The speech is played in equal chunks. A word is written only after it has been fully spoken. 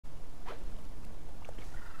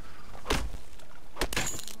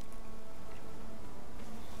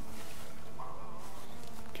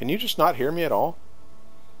Can you just not hear me at all?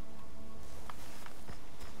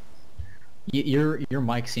 Your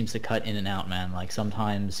mic seems to cut in and out, man. Like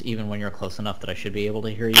sometimes, even when you're close enough that I should be able to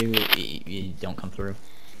hear you, you don't come through.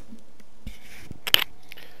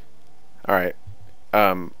 All right.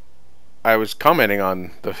 Um, I was commenting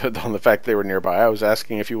on the on the fact they were nearby. I was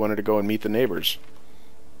asking if you wanted to go and meet the neighbors.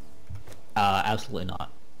 Absolutely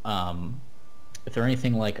not. If they're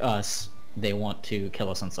anything like us, they want to kill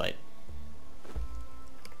us on sight.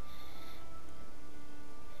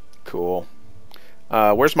 Cool.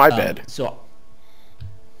 Where's my bed? So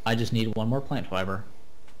I just need one more plant fiber.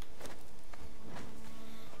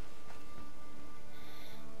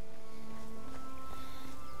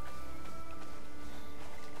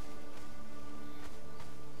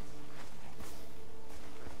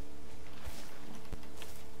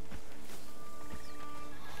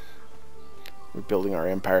 We're building our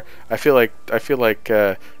empire. I feel like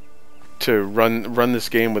to run this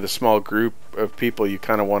game with a small group of people, you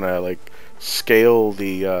kind of want to like scale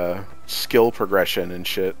the skill progression and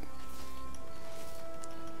shit,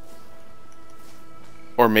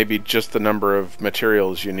 or maybe just the number of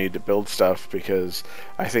materials you need to build stuff. Because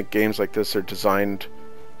I think games like this are designed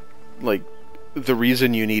like the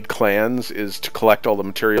reason you need clans is to collect all the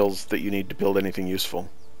materials that you need to build anything useful.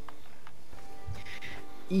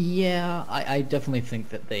 Yeah, I definitely think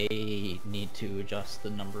that they need to adjust the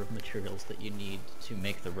number of materials that you need to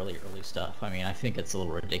make the really early stuff. I mean, I think it's a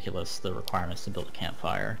little ridiculous, the requirements to build a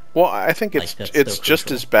campfire. Well, I think Like, it's that's so it's just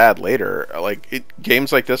crucial. as bad later.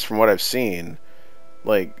 Games like this, from what I've seen,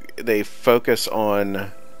 like they focus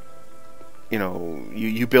on,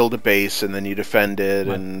 you build a base and then you defend it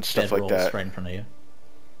My and stuff like bedroll's that. right in front of you.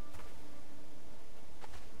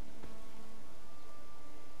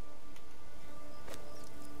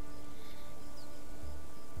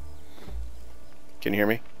 Can you hear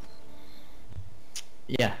me?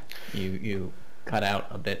 Yeah, you cut out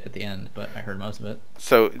a bit at the end, but I heard most of it.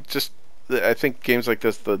 So just I think games like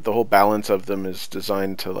this, the whole balance of them is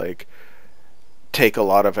designed to like take a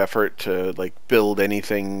lot of effort to like build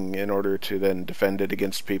anything in order to then defend it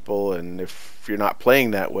against people. And if you're not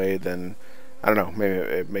playing that way, then I don't know, maybe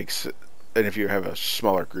it makes, and if you have a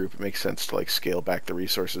smaller group, it makes sense to like scale back the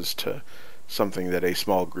resources to something that a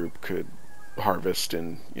small group could harvest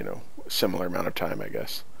in, a similar amount of time, I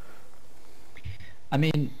guess. I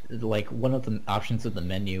mean, like one of the options of the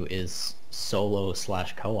menu is solo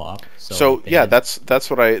slash co-op. So So like they yeah, had. that's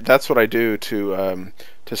what I do to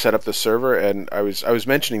set up the server. And I was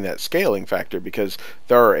mentioning that scaling factor because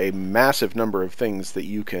there are a massive number of things that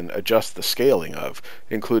you can adjust the scaling of,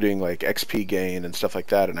 including like XP gain and stuff like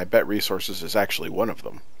that. And I bet resources is actually one of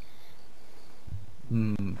them.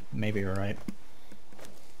 Maybe you're right.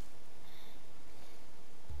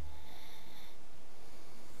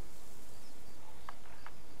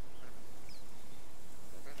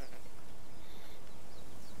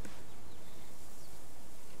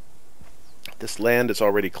 This land is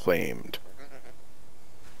already claimed.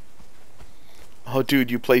 Oh,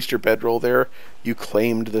 dude, you placed your bedroll there. You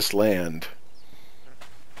claimed this land.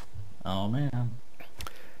 Oh man,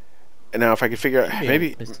 And now, if I could figure should out, be able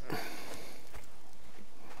to place.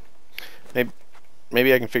 maybe,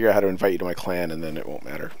 maybe I can figure out how to invite you to my clan, and then it won't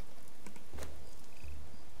matter.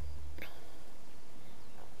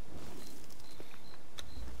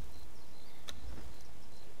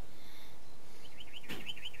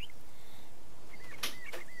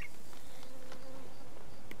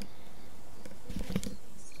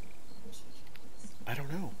 I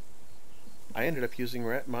don't know. I ended up using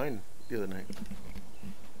mine the other night.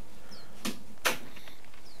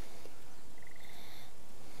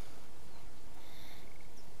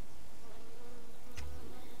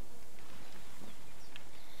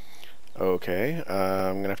 Okay,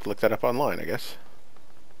 I'm gonna have to look that up online, I guess.